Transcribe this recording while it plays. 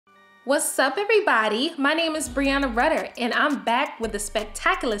What's up everybody? My name is Brianna Rudder and I'm back with a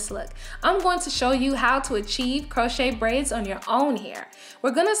spectacular look. I'm going to show you how to achieve crochet braids on your own hair. We're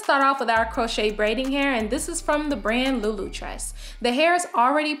going to start off with our crochet braiding hair, and this is from the brand Lulu Tress. The hair is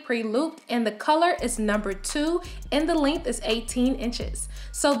already pre-looped and the color is number 2 and the length is 18 inches.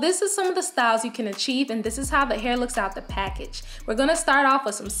 So this is some of the styles you can achieve, and this is how the hair looks out the package. We're going to start off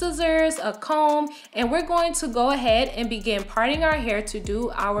with some scissors, a comb, and we're going to go ahead and begin parting our hair to do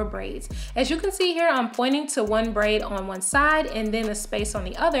our braids. As you can see here, I'm pointing to one braid on one side and then a space on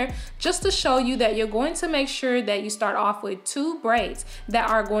the other, just to show you that you're going to make sure that you start off with 2 braids that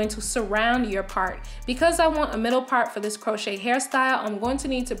are going to surround your part. Because I want a middle part for this crochet hairstyle, I'm going to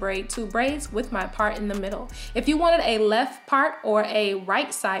need to braid 2 braids with my part in the middle. If you wanted a left part or a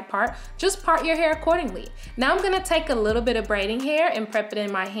right side part, just part your hair accordingly. Now I'm going to take a little bit of braiding hair and prep it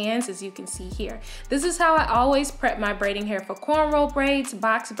in my hands, as you can see here. This is how I always prep my braiding hair for cornrow braids,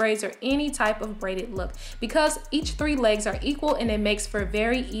 box braids, or any type of braided look, because each 3 legs are equal and it makes for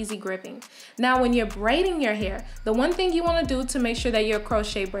very easy gripping. Now when you're braiding your hair, the one thing you want to do to make sure that your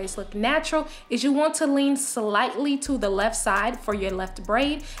crochet braids look natural is you want to lean slightly to the left side for your left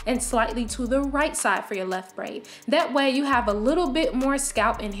braid and slightly to the right side for your left braid. That way you have a little bit more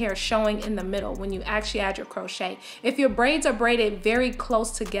scalp and hair showing in the middle when you actually add your crochet. If your braids are braided very close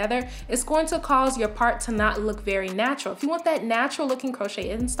together, it's going to cause your part to not look very natural. If you want that natural looking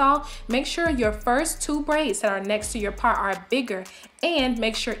crochet install, make sure your first 2 braids that are next to your part are bigger, and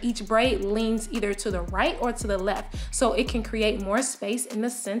make sure each braid leans either to the right or to the left so it can create more space in the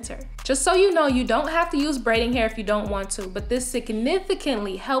center. Just so you know, you don't have to use braiding hair if you don't want to, but this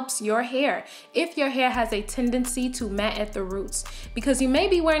significantly helps your hair if your hair has a tendency to mat at the roots, because you may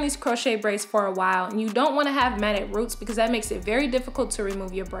be wearing these crochet braids for a while and you don't want to have matted roots because that makes it very difficult to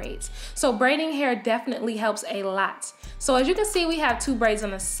remove your braids. So braiding hair definitely helps a lot. So as you can see, we have 2 braids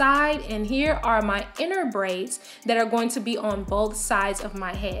on the side, and here are my inner braids that are going to be on both sides of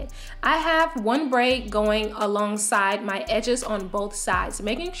my head. I have 1 braid going alongside my edges on both sides,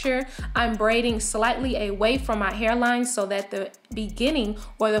 making sure I'm braiding slightly away from my hairline so that the beginning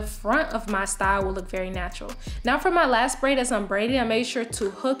or the front of my style will look very natural. Now for my last braid, as I'm braiding, I made sure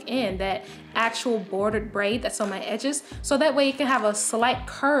to hook in that actual bordered braid that's on my edges, so that way it can have a slight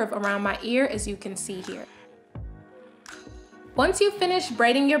curve around my ear, as you can see here. Once you finish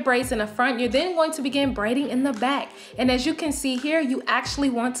braiding your braids in the front, you're then going to begin braiding in the back. And as you can see here, you actually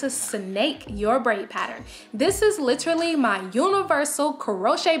want to snake your braid pattern. This is literally my universal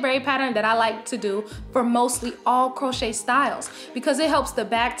crochet braid pattern that I like to do for mostly all crochet styles, because it helps the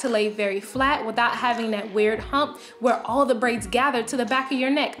back to lay very flat without having that weird hump where all the braids gather to the back of your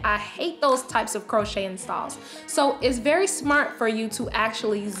neck. I hate those types of crochet installs. So it's very smart for you to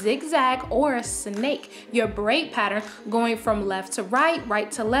actually zigzag or snake your braid pattern, going from left to right,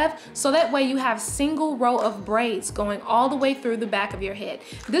 right to left, so that way you have single row of braids going all the way through the back of your head.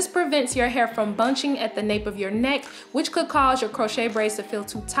 This prevents your hair from bunching at the nape of your neck, which could cause your crochet braids to feel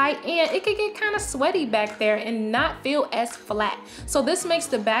too tight, and it could get kind of sweaty back there and not feel as flat. So this makes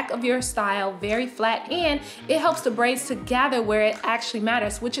the back of your style very flat, and it helps the braids to gather where it actually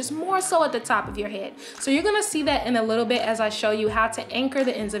matters, which is more so at the top of your head. So you're gonna see that in a little bit as I show you how to anchor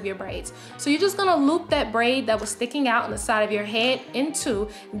the ends of your braids. So you're just gonna loop that braid that was sticking out on the side of your head into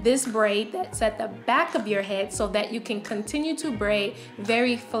this braid that's at the back of your head, so that you can continue to braid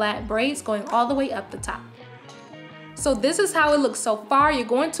very flat braids going all the way up the top. So this is how it looks so far. You're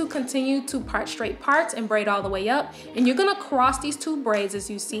going to continue to part straight parts and braid all the way up, and you're gonna cross these 2 braids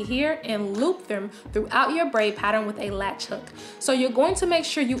as you see here and loop them throughout your braid pattern with a latch hook. So you're going to make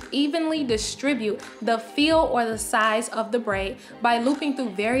sure you evenly distribute the feel or the size of the braid by looping through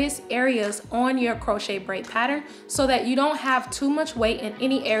various areas on your crochet braid pattern, so that you don't have too much weight in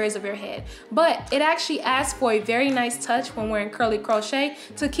any areas of your head. But it actually adds for a very nice touch when wearing curly crochet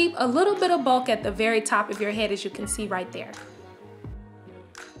to keep a little bit of bulk at the very top of your head, as you can see right there.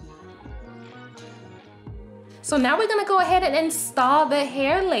 So now we're gonna go ahead and install the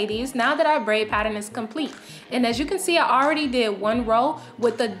hair, ladies, now that our braid pattern is complete. And as you can see, I already did 1 row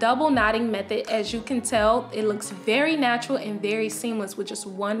with the double knotting method. As you can tell, it looks very natural and very seamless with just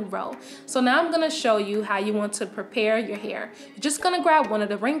 1 row. So now I'm gonna show you how you want to prepare your hair. You're just gonna grab one of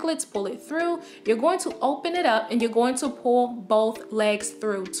the ringlets, pull it through. You're going to open it up and you're going to pull both legs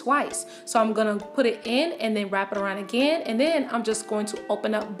through twice. So I'm gonna put it in and then wrap it around again. And then I'm just going to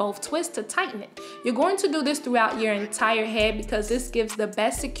open up both twists to tighten it. You're going to do this throughout your entire head, because this gives the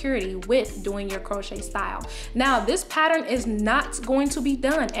best security with doing your crochet style. Now this pattern is not going to be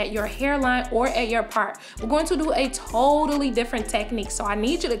done at your hairline or at your part. We're going to do a totally different technique, so I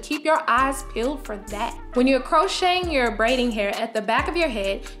need you to keep your eyes peeled for that. When you're crocheting your braiding hair at the back of your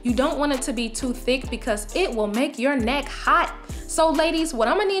head, you don't want it to be too thick because it will make your neck hot. So ladies, what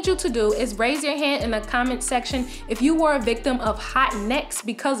I'm gonna need you to do is raise your hand in the comment section if you were a victim of hot necks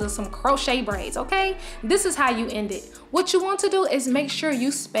because of some crochet braids, okay? This is how you end it. What you want to do is make sure you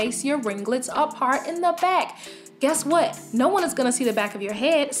space your ringlets apart in the back. Guess what? No one is gonna see the back of your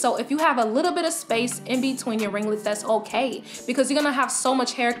head, so if you have a little bit of space in between your ringlets, that's okay, because you're gonna have so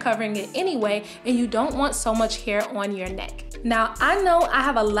much hair covering it anyway, and you don't want so much hair on your neck. Now, I know I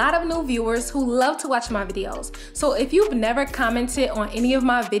have a lot of new viewers who love to watch my videos, so if you've never commented on any of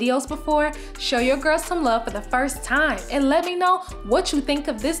my videos before, show your girl some love for the first time and let me know what you think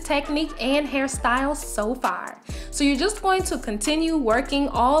of this technique and hairstyle so far. So you're just going to continue working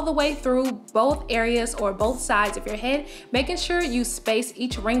all the way through both areas or both sides of your head, making sure you space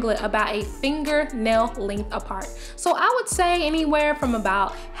each ringlet about a fingernail length apart. So I would say anywhere from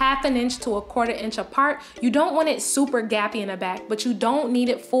about ½ inch to ¼ inch apart. You don't want it super gappy in the back, but you don't need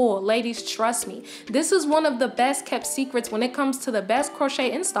it full. Ladies, trust me. This is one of the best kept secrets when it comes to the best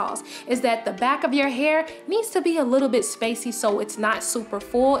crochet installs, is that the back of your hair needs to be a little bit spacey so it's not super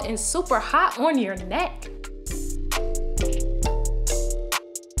full and super hot on your neck.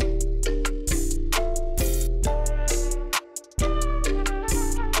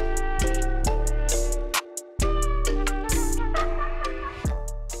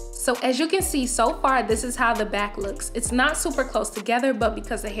 So as you can see so far, this is how the back looks. It's not super close together, but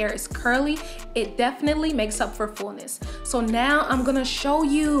because the hair is curly, it definitely makes up for fullness. So now I'm gonna show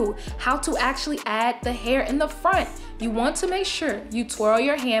you how to actually add the hair in the front. You want to make sure you twirl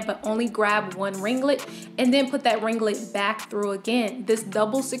your hand, but only grab one ringlet and then put that ringlet back through again. This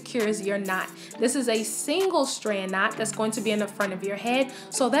double secures your knot. This is a single strand knot that's going to be in the front of your head,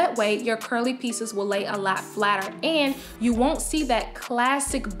 so that way your curly pieces will lay a lot flatter and you won't see that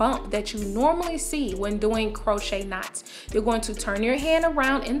classic bump that you normally see when doing crochet knots. You're going to turn your hand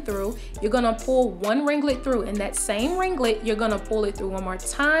around and through. You're gonna pull one ringlet through, and that same ringlet, you're gonna pull it through one more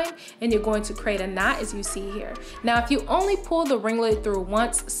time, and you're going to create a knot as you see here. Now, if you only pull the ringlet through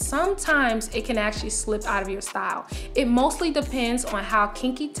once, sometimes it can actually slip out of your style. It mostly depends on how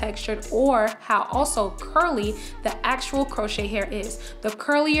kinky textured or how also curly the actual crochet hair is. The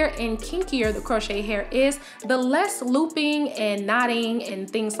curlier and kinkier the crochet hair is, the less looping and knotting and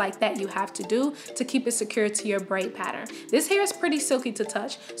things like that you have to do to keep it secure to your braid pattern. This hair is pretty silky to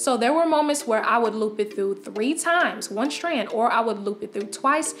touch, so there were moments where I would loop it through 3 times, one strand, or I would loop it through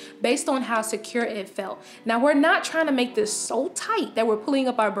twice based on how secure it felt. Now, we're not trying to make this so tight that we're pulling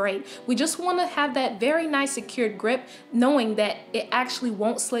up our braid. We just want to have that very nice secured grip, knowing that it actually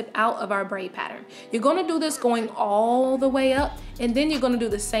won't slip out of our braid pattern. You're going to do this going all the way up, and then you're going to do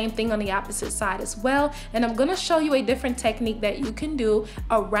the same thing on the opposite side as well. And I'm going to show you a different technique that you can do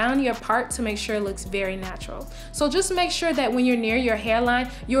around your part to make sure it looks very natural. So just make sure that when you're near your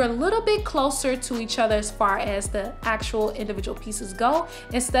hairline, you're a little bit closer to each other as far as the actual individual pieces go,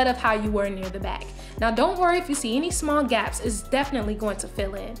 instead of how you were near the back. Now, don't worry if you see any small gaps, it's definitely going to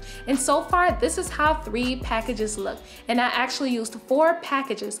fill in. And so far, this is how 3 packages look. And I actually used 4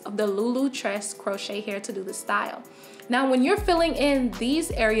 packages of the Lulu Tress crochet hair to do the style. Now, when you're filling in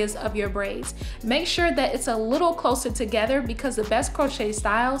these areas of your braids, make sure that it's a little closer together, because the best crochet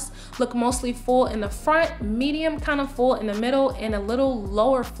styles look mostly full in the front, medium kind of full in the middle, and a little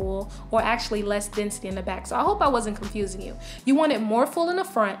lower full, or actually less density in the back. So I hope I wasn't confusing you. You want it more full in the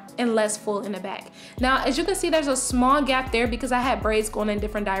front and less full in the back. Now, as you can see, there's a small gap there because I had braids going in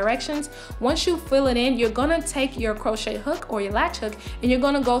different directions. Once you fill it in, you're gonna take your crochet hook or your latch hook, and you're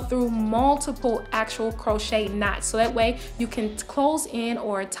gonna go through multiple actual crochet knots. So that way you can close in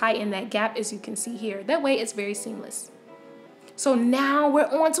or tighten that gap, as you can see here. That way it's very seamless. So now we're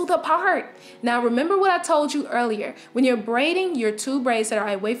on to the part. Now remember what I told you earlier. When you're braiding your 2 braids that are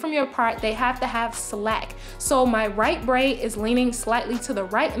away from your part, they have to have slack. So my right braid is leaning slightly to the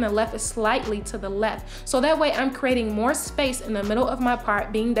right and the left is slightly to the left. So that way I'm creating more space in the middle of my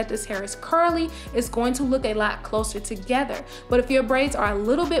part. Being that this hair is curly, it's going to look a lot closer together. But if your braids are a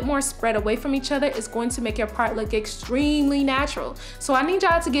little bit more spread away from each other, it's going to make your part look extremely natural. So I need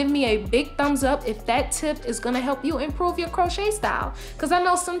y'all to give me a big thumbs up if that tip is gonna help you improve your crochet style, because I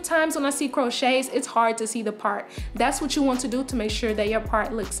know sometimes when I see crochets, it's hard to see the part. That's what you want to do to make sure that your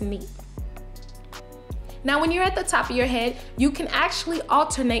part looks neat. Now when you're at the top of your head, you can actually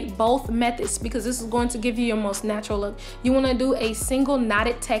alternate both methods because this is going to give you your most natural look. You want to do a single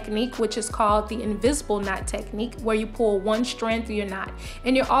knotted technique, which is called the invisible knot technique, where you pull one strand through your knot.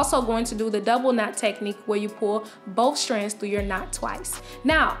 And you're also going to do the double knot technique where you pull both strands through your knot twice.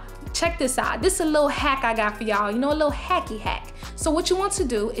 Now, check this out. This is a little hack I got for y'all, you know, a little hacky hack. So what you want to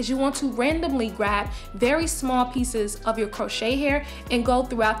do is you want to randomly grab very small pieces of your crochet hair and go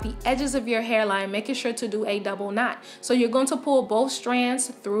throughout the edges of your hairline, making sure to do a double knot. So you're going to pull both strands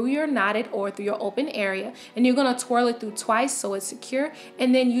through your knotted or through your open area, and you're going to twirl it through twice so it's secure,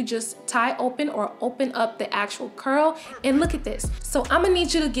 and then you just tie open or open up the actual curl. And look at this. So I'm gonna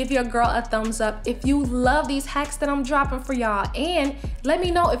need you to give your girl a thumbs up if you love these hacks that I'm dropping for y'all, and let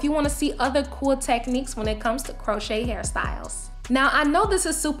me know if you want to see other cool techniques when it comes to crochet hairstyles. Now, I know this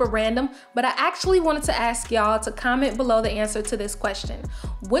is super random, but I actually wanted to ask y'all to comment below the answer to this question.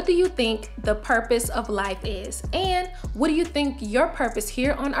 What do you think the purpose of life is? And what do you think your purpose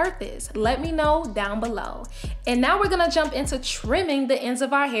here on earth is? Let me know down below. And now we're gonna jump into trimming the ends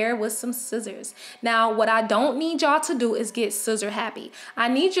of our hair with some scissors. Now, what I don't need y'all to do is get scissor happy. I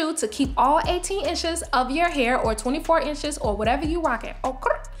need you to keep all 18 inches of your hair, or 24 inches, or whatever you rock it.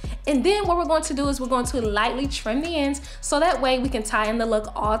 And then what we're going to do is we're going to lightly trim the ends so that way we can tie in the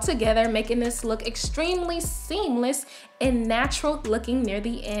look all together, making this look extremely seamless and natural looking near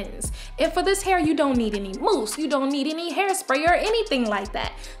the ends. And for this hair, you don't need any mousse, you don't need any hairspray or anything like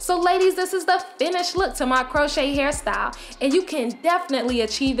that. So ladies, this is the finished look to my crochet hairstyle, and you can definitely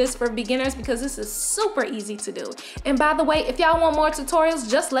achieve this for beginners because this is super easy to do. And by the way, if y'all want more tutorials,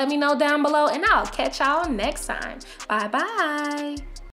 just let me know down below and I'll catch y'all next time. Bye bye.